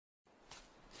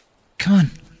Come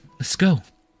on, let's go.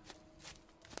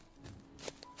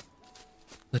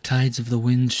 The tides of the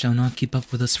wind shall not keep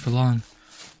up with us for long.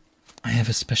 I have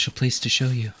a special place to show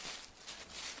you.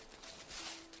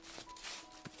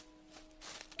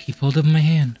 Keep hold of my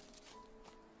hand.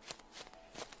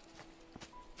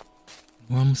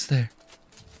 We're almost there.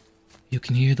 You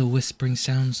can hear the whispering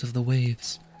sounds of the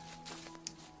waves.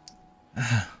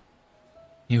 Ah,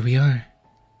 here we are.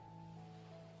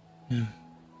 A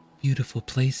beautiful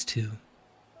place to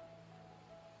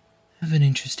have an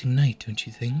interesting night, don't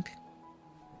you think?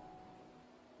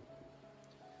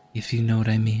 If you know what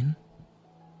I mean.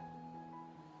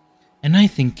 And I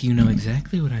think you know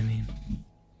exactly what I mean.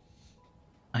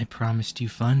 I promised you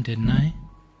fun, didn't I?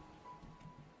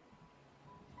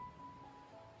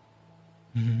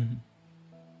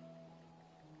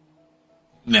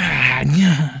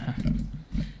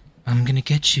 I'm gonna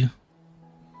get you.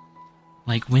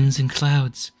 Like winds and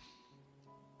clouds.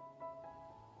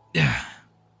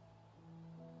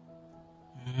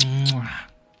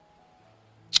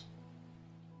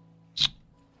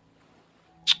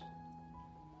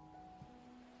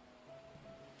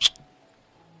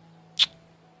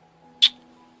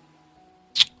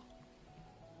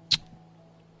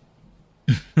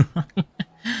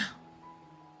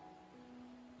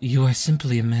 You are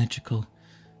simply a magical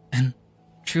and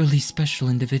truly special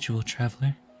individual,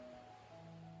 traveler.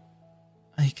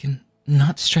 I can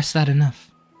not stress that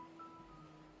enough.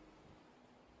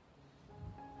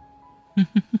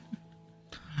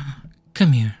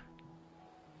 Come here.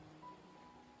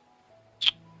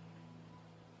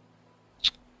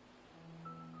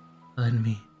 Let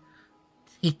me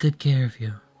take good care of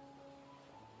you.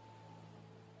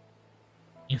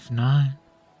 If not,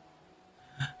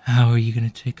 how are you going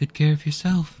to take good care of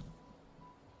yourself?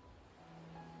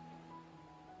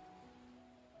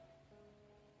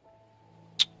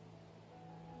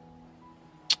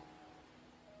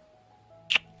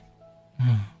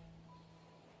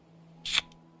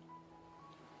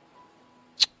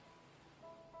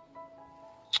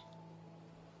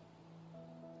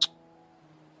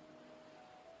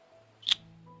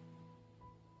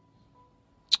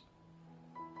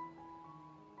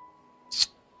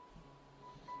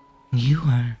 You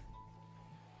are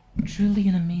truly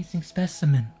an amazing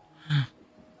specimen.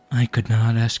 I could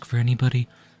not ask for anybody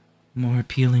more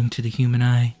appealing to the human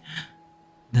eye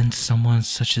than someone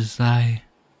such as thy.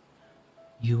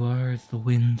 You are as the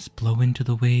winds blow into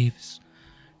the waves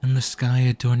and the sky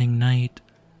adorning night,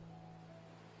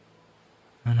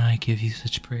 and I give you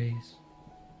such praise.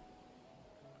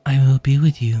 I will be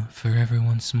with you forever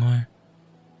once more.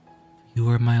 You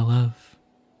are my love.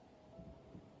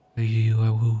 You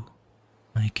are who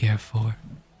I care for.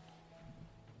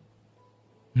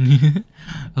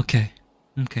 Okay.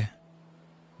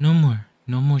 No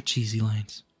more cheesy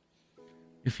lines.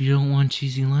 If you don't want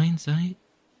cheesy lines, I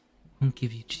won't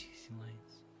give you cheesy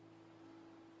lines.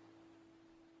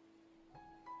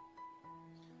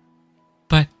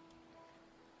 But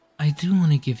I do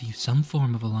want to give you some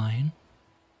form of a line.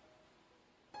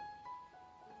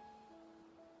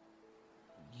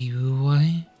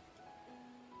 I?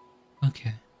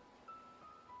 Okay.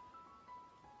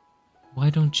 Why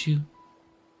don't you?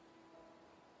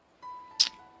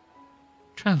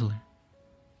 Traveler.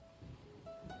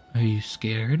 Are you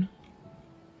scared?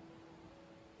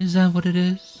 Is that what it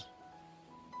is?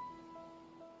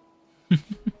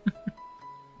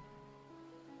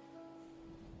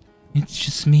 It's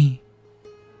just me,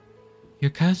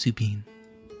 your Kazubean,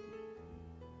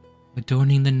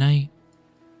 adorning the night,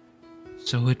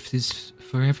 so it is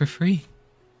forever free.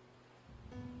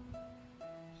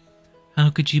 How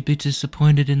could you be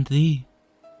disappointed in thee?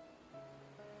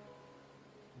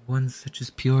 One such as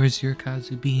pure as your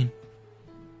Kazubean.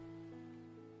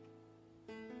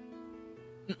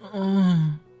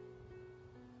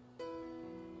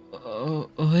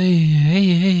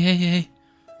 Hey.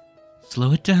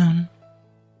 Slow it down.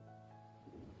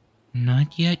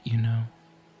 Not yet, you know.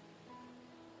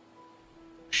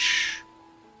 Shh.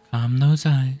 Calm those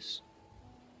eyes.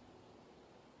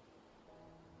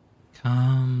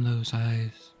 Calm those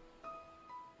eyes.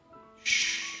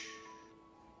 Shh.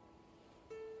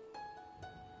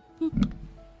 Boop.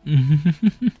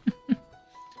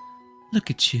 Look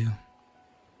at you.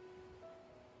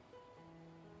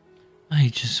 I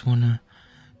just wanna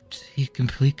take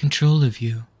complete control of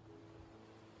you.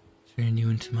 Turn you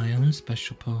into my own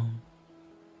special poem.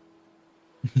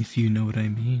 If you know what I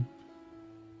mean.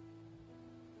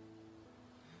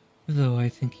 Though I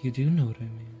think you do know what I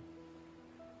mean.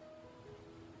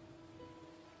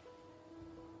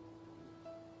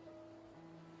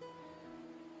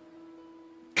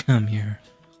 Come here.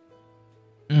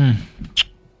 Mm.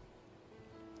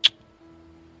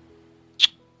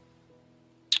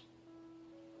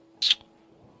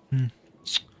 Mm.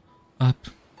 Up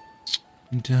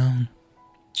and down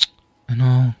and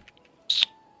all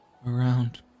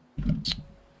around.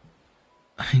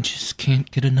 I just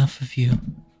can't get enough of you,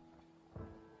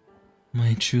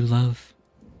 my true love.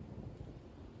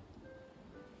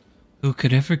 Who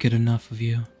could ever get enough of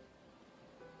you?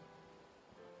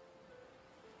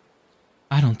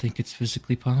 I don't think it's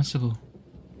physically possible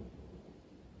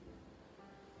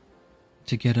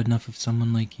to get enough of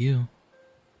someone like you.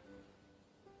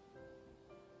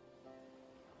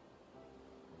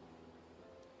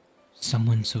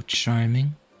 Someone so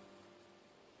charming,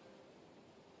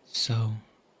 so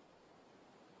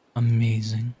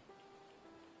amazing.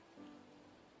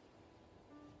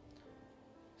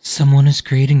 Someone as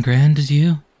great and grand as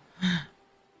you?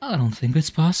 I don't think it's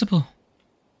possible.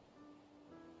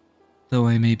 Though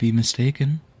I may be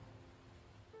mistaken.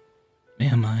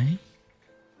 Am I?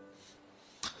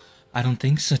 I don't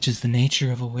think such is the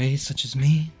nature of a way such as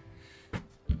me,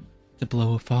 to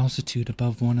blow a falsitude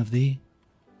above one of thee.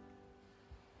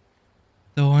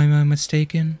 Though I am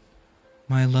mistaken,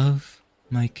 my love,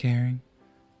 my caring,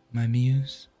 my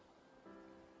muse,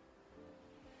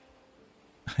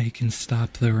 I can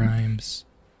stop the rhymes,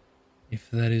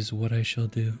 if that is what I shall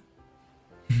do.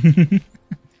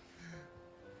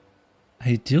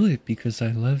 I do it because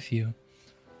I love you,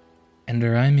 and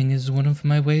rhyming is one of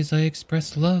my ways I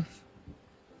express love.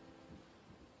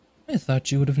 I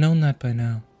thought you would have known that by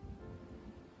now.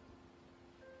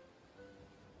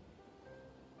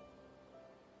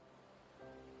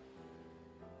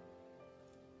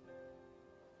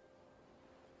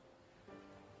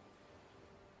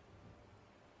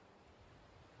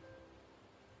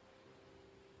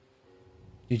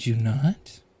 Did you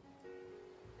not?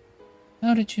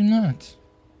 How did you not?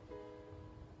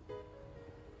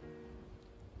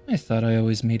 I thought I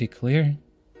always made it clear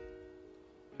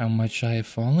how much I have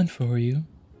fallen for you,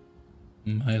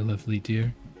 my lovely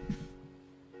dear.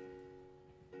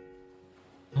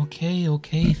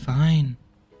 Okay, fine.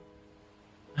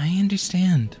 I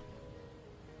understand.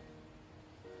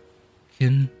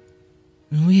 Can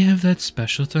we have that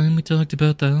special time we talked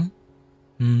about, though?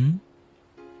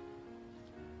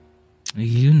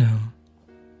 You know,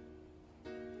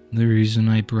 the reason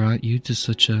I brought you to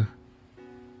such a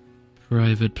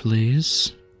private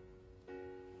place.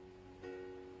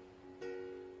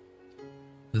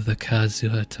 The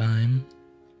Kazuha time.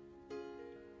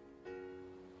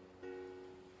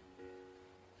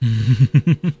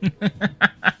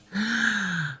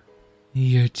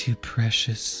 You're too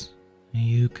precious,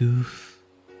 you goof.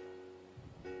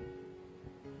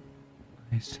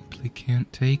 I simply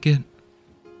can't take it.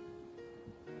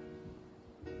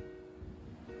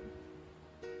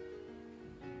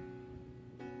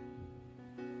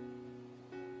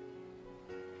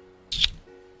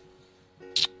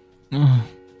 Oh.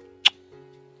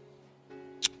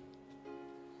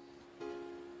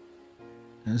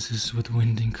 As is with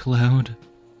wind and cloud,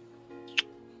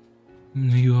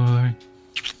 you are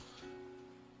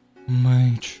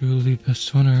my truly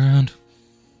best one around.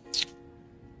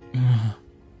 Oh.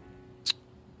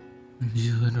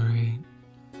 You would rate.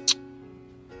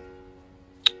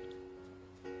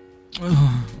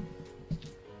 Oh.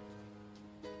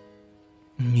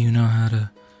 You know how to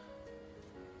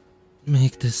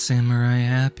make this samurai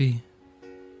happy.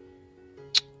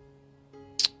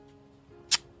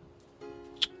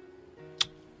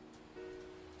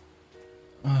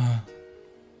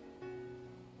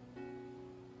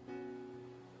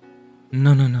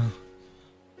 No.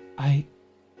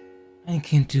 I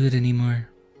can't do it anymore.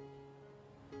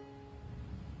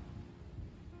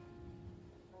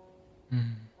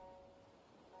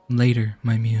 Later,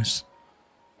 my muse.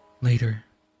 Later.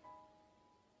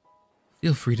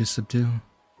 Feel free to subdue.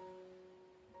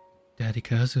 Daddy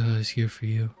Kazuha is here for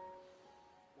you.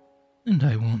 And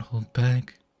I won't hold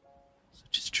back.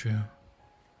 Such is true.